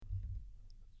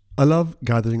I love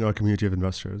gathering our community of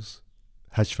investors,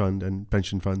 hedge fund and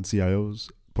pension fund CIOs,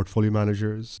 portfolio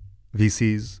managers,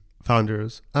 VCs,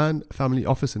 founders, and family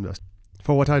office investors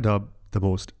for what I dub the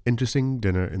most interesting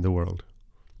dinner in the world.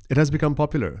 It has become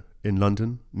popular in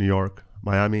London, New York,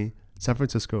 Miami, San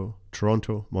Francisco,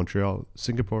 Toronto, Montreal,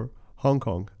 Singapore, Hong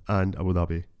Kong, and Abu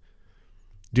Dhabi.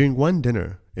 During one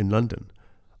dinner in London,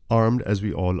 armed as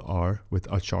we all are with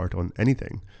a chart on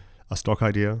anything, a stock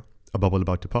idea, a bubble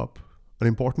about to pop, an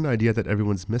important idea that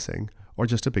everyone's missing, or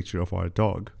just a picture of our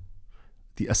dog,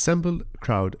 the assembled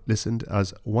crowd listened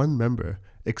as one member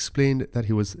explained that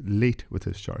he was late with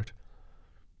his chart.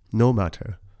 No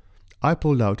matter. I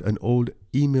pulled out an old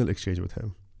email exchange with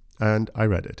him, and I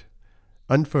read it,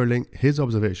 unfurling his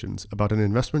observations about an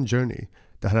investment journey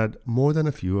that had more than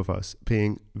a few of us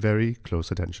paying very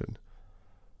close attention.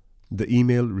 The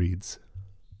email reads,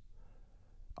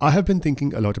 I have been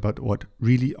thinking a lot about what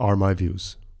really are my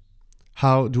views.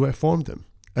 How do I form them,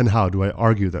 and how do I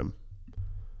argue them?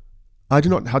 I do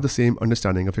not have the same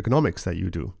understanding of economics that you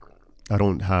do. I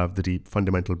don't have the deep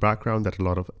fundamental background that a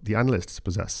lot of the analysts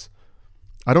possess.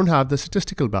 I don't have the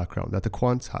statistical background that the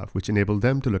quants have, which enable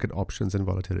them to look at options and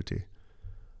volatility.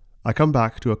 I come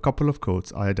back to a couple of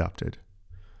quotes I adapted.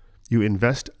 You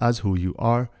invest as who you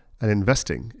are, and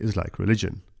investing is like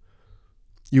religion.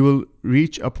 You will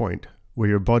reach a point where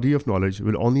your body of knowledge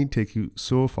will only take you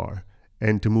so far,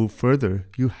 and to move further,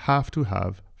 you have to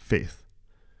have faith.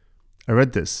 I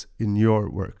read this in your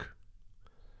work.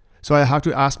 So I have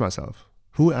to ask myself,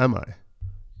 who am I?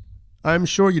 I am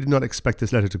sure you did not expect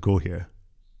this letter to go here.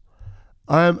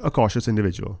 I am a cautious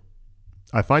individual.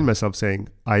 I find myself saying,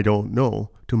 I don't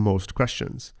know, to most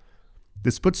questions.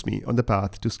 This puts me on the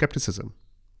path to skepticism.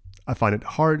 I find it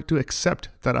hard to accept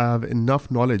that I have enough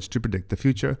knowledge to predict the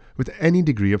future with any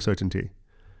degree of certainty.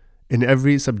 In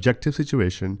every subjective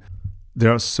situation,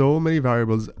 there are so many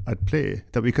variables at play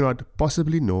that we cannot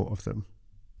possibly know of them,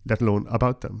 let alone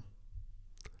about them.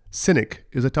 Cynic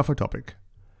is a tougher topic.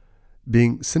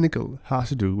 Being cynical has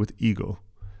to do with ego.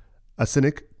 A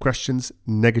cynic questions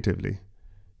negatively.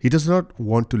 He does not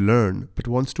want to learn, but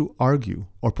wants to argue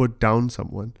or put down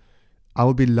someone. I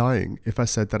would be lying if I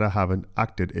said that I haven't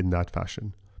acted in that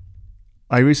fashion.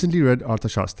 I recently read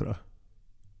Arthashastra.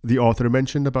 The author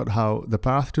mentioned about how the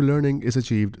path to learning is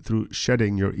achieved through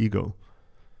shedding your ego.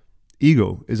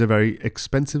 Ego is a very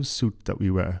expensive suit that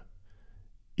we wear.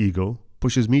 Ego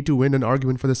pushes me to win an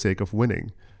argument for the sake of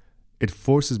winning. It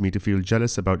forces me to feel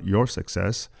jealous about your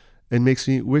success and makes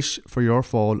me wish for your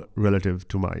fall relative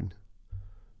to mine.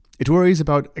 It worries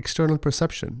about external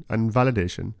perception and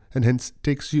validation and hence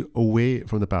takes you away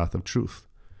from the path of truth.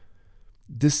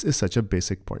 This is such a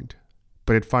basic point,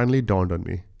 but it finally dawned on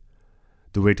me.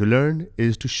 The way to learn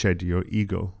is to shed your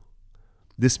ego.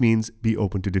 This means be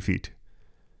open to defeat.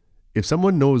 If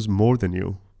someone knows more than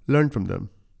you, learn from them.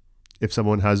 If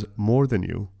someone has more than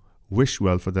you, wish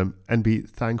well for them and be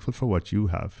thankful for what you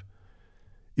have.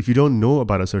 If you don't know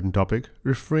about a certain topic,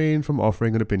 refrain from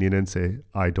offering an opinion and say,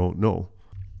 I don't know.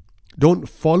 Don't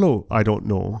follow I don't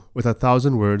know with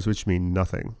 1,000 words which mean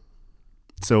nothing.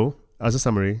 So, as a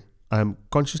summary, I am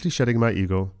consciously shedding my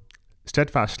ego,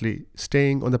 steadfastly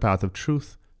staying on the path of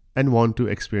truth, and want to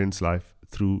experience life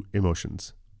through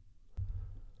emotions.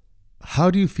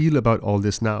 How do you feel about all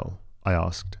this now? I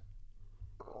asked.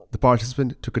 The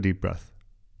participant took a deep breath.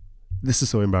 This is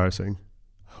so embarrassing.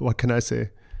 What can I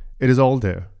say? It is all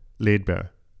there, laid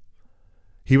bare.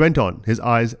 He went on, his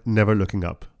eyes never looking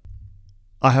up.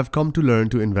 I have come to learn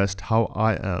to invest how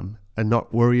I am and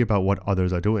not worry about what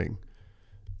others are doing.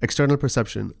 External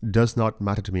perception does not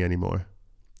matter to me anymore,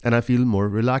 and I feel more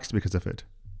relaxed because of it.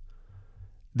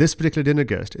 This particular dinner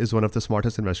guest is one of the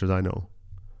smartest investors I know.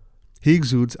 He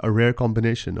exudes a rare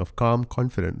combination of calm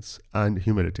confidence and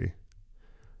humility.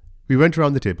 We went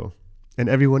around the table, and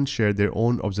everyone shared their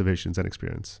own observations and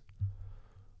experience.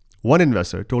 One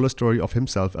investor told a story of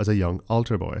himself as a young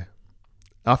altar boy.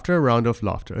 After a round of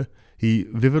laughter, he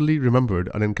vividly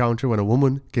remembered an encounter when a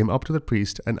woman came up to the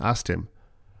priest and asked him,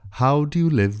 How do you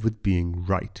live with being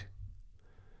right?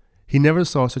 He never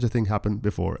saw such a thing happen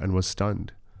before and was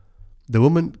stunned. The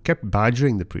woman kept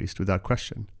badgering the priest with that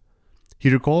question. He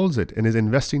recalls it in his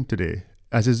investing today,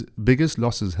 as his biggest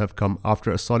losses have come after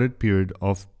a solid period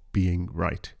of being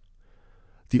right.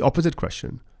 The opposite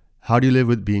question, how do you live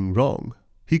with being wrong,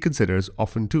 he considers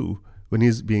often too when he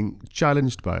is being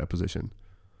challenged by a position.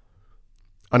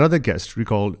 Another guest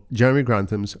recalled Jeremy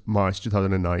Grantham's March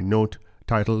 2009 note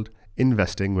titled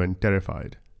Investing When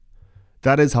Terrified.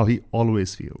 That is how he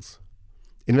always feels.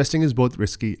 Investing is both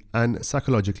risky and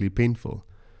psychologically painful,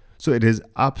 so it is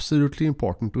absolutely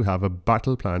important to have a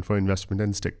battle plan for investment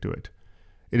and stick to it.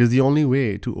 It is the only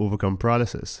way to overcome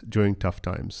paralysis during tough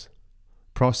times.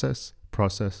 Process,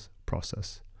 process,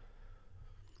 process.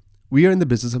 We are in the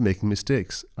business of making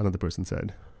mistakes, another person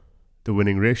said. The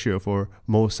winning ratio for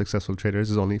most successful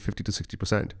traders is only 50 to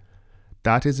 60%.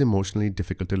 That is emotionally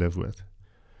difficult to live with.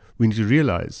 We need to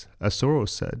realize, as Soros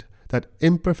said, that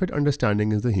imperfect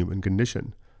understanding is the human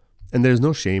condition, and there is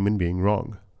no shame in being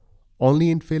wrong,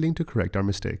 only in failing to correct our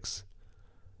mistakes.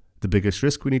 The biggest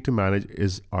risk we need to manage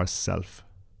is ourself.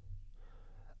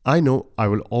 I know I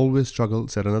will always struggle,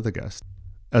 said another guest,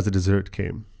 as the dessert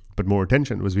came, but more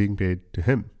attention was being paid to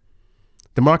him.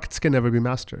 The markets can never be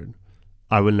mastered.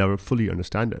 I will never fully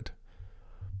understand it.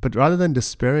 But rather than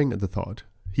despairing at the thought,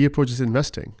 he approaches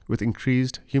investing with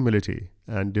increased humility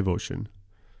and devotion.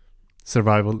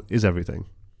 Survival is everything.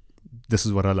 This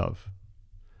is what I love.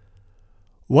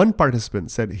 One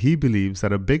participant said he believes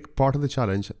that a big part of the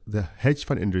challenge the hedge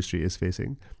fund industry is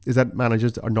facing is that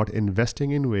managers are not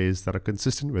investing in ways that are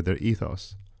consistent with their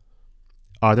ethos.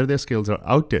 Either their skills are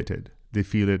outdated, they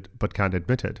feel it but can't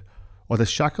admit it, or the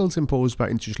shackles imposed by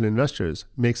institutional investors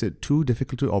makes it too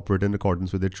difficult to operate in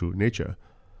accordance with their true nature.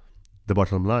 The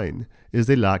bottom line is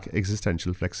they lack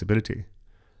existential flexibility.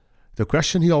 The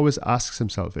question he always asks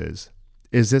himself is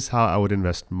this how I would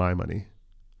invest my money?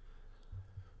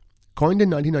 Coined in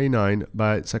 1999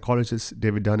 by psychologists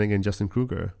David Dunning and Justin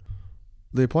Kruger,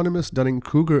 the eponymous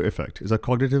Dunning-Kruger effect is a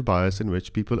cognitive bias in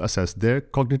which people assess their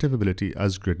cognitive ability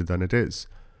as greater than it is.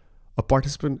 A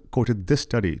participant quoted this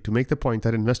study to make the point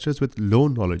that investors with low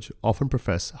knowledge often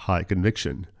profess high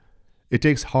conviction. It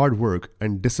takes hard work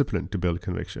and discipline to build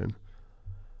conviction.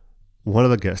 One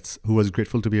of the guests, who was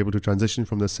grateful to be able to transition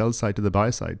from the sell side to the buy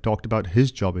side, talked about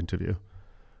his job interview.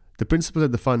 The principal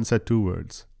at the fund said 2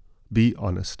 words: be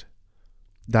honest.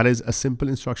 That is a simple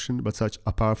instruction, but such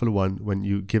a powerful one when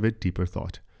you give it deeper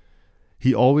thought.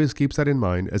 He always keeps that in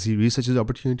mind as he researches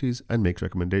opportunities and makes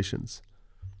recommendations.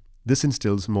 This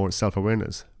instills more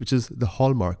self-awareness, which is the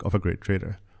hallmark of a great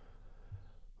trader.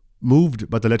 Moved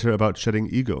by the letter about shedding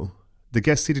ego, the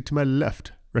guest seated to my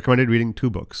left recommended reading 2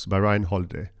 books by Ryan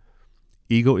Holiday.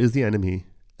 Ego is the enemy,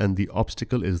 and the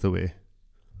obstacle is the way.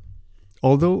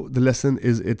 Although the lesson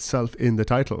is itself in the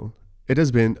title, it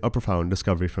has been a profound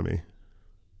discovery for me.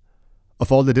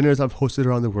 Of all the dinners I've hosted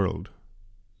around the world,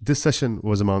 this session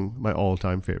was among my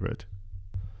all-time favorite.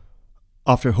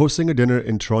 After hosting a dinner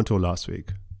in Toronto last week,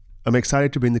 I'm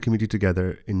excited to bring the community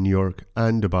together in New York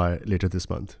and Dubai later this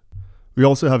month. We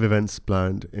also have events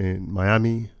planned in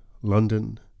Miami,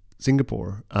 London,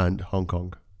 Singapore, and Hong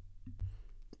Kong.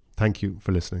 Thank you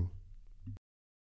for listening.